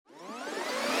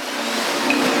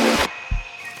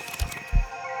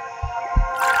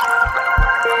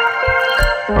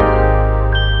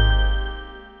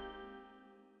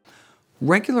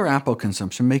Regular apple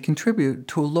consumption may contribute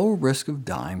to a lower risk of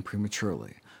dying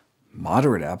prematurely.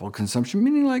 Moderate apple consumption,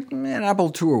 meaning like an apple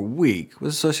or two a week,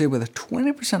 was associated with a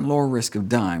 20% lower risk of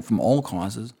dying from all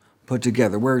causes put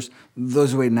together, whereas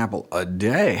those who ate an apple a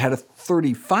day had a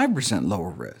 35% lower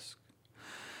risk.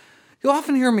 You'll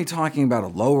often hear me talking about a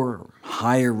lower or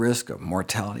higher risk of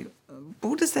mortality. But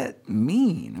what does that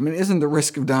mean? Isn't the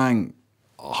risk of dying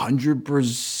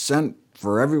 100%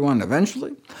 for everyone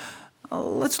eventually?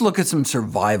 Let's look at some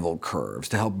survival curves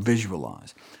to help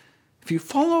visualize. If you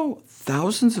follow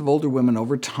thousands of older women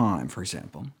over time, for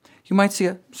example, you might see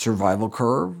a survival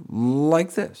curve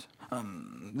like this.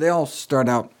 They all start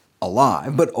out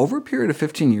alive, but over a period of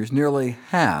 15 years, nearly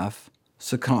half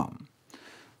succumb.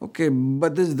 OK,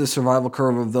 but this is the survival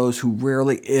curve of those who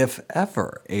rarely, if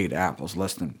ever, ate apples,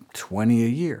 less than 20 a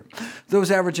year. Those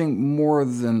averaging more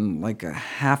than like a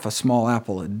half a small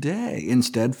apple a day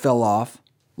instead fell off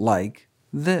like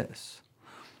this.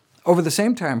 Over the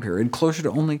same time period, closer to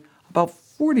only about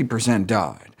 40%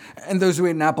 died. And those who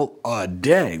ate an apple a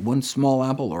day, one small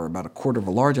apple or about a quarter of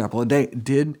a large apple a day,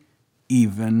 did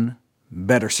even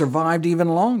better, survived even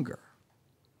longer.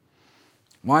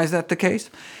 Why is that the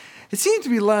case? It seems to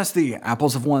be less the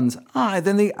apples of one's eye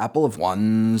than the apple of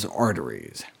one's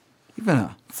arteries. Even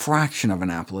a fraction of an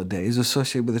apple a day is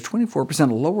associated with a 24%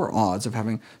 lower odds of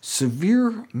having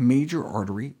severe major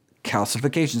artery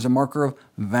calcifications, a marker of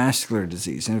vascular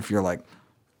disease. And if you're like,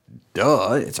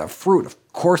 duh, it's a fruit, of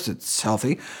course it's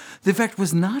healthy, the effect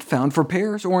was not found for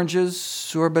pears,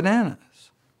 oranges, or bananas.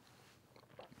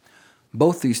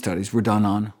 Both these studies were done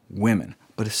on women,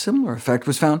 but a similar effect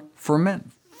was found for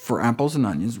men. For apples and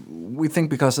onions, we think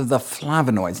because of the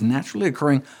flavonoids, naturally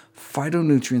occurring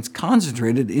phytonutrients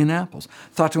concentrated in apples,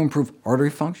 thought to improve artery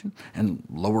function and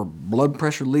lower blood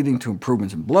pressure, leading to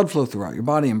improvements in blood flow throughout your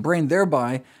body and brain,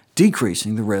 thereby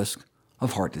decreasing the risk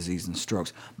of heart disease and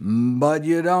strokes. But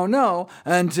you don't know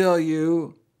until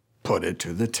you put it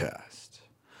to the test.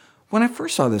 When I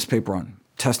first saw this paper on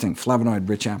testing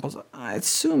flavonoid-rich apples, I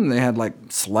assumed they had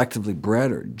selectively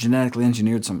bred or genetically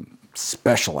engineered some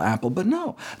special apple, but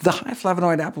no. The high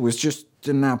flavonoid apple was just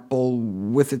an apple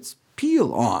with its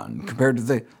peel on, compared to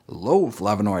the low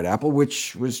flavonoid apple,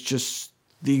 which was just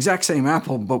the exact same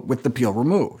apple, but with the peel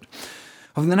removed.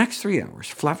 Over the next 3 hours,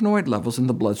 flavonoid levels in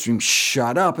the bloodstream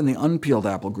shot up in the unpeeled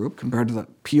apple group compared to the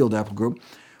peeled apple group,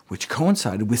 which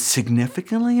coincided with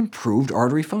significantly improved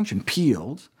artery function,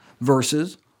 peeled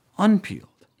versus unpeeled.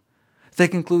 They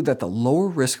conclude that the lower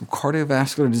risk of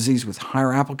cardiovascular disease with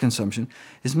higher apple consumption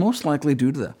is most likely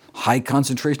due to the high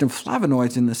concentration of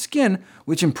flavonoids in the skin,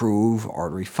 which improve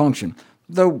artery function,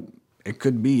 though it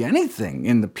could be anything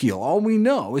in the peel. All we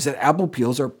know is that apple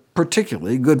peels are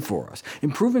particularly good for us,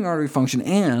 improving artery function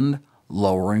and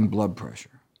lowering blood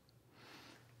pressure.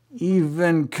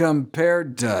 Even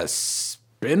compared to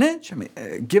spinach?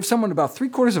 Give someone about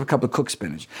 3/4 of a cup of cooked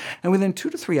spinach, and within 2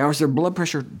 to 3 hours their blood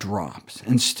pressure drops.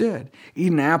 Instead,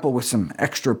 eat an apple with some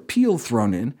extra peel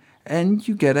thrown in, and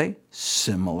you get a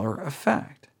similar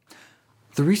effect.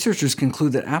 The researchers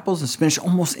conclude that apples and spinach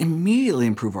almost immediately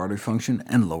improve artery function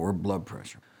and lower blood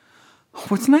pressure.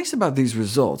 What's nice about these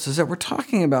results is that we're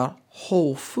talking about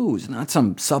whole foods, not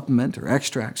some supplement or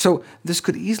extract, so this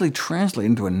could easily translate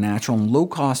into a natural and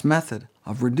low-cost method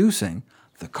of reducing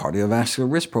the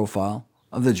cardiovascular risk profile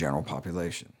of the general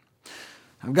population.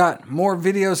 I've got more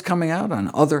videos coming out on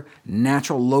other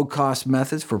natural low-cost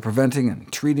methods for preventing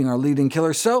and treating our leading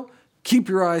killers, so keep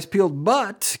your eyes peeled,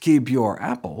 but keep your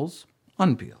apples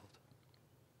unpeeled.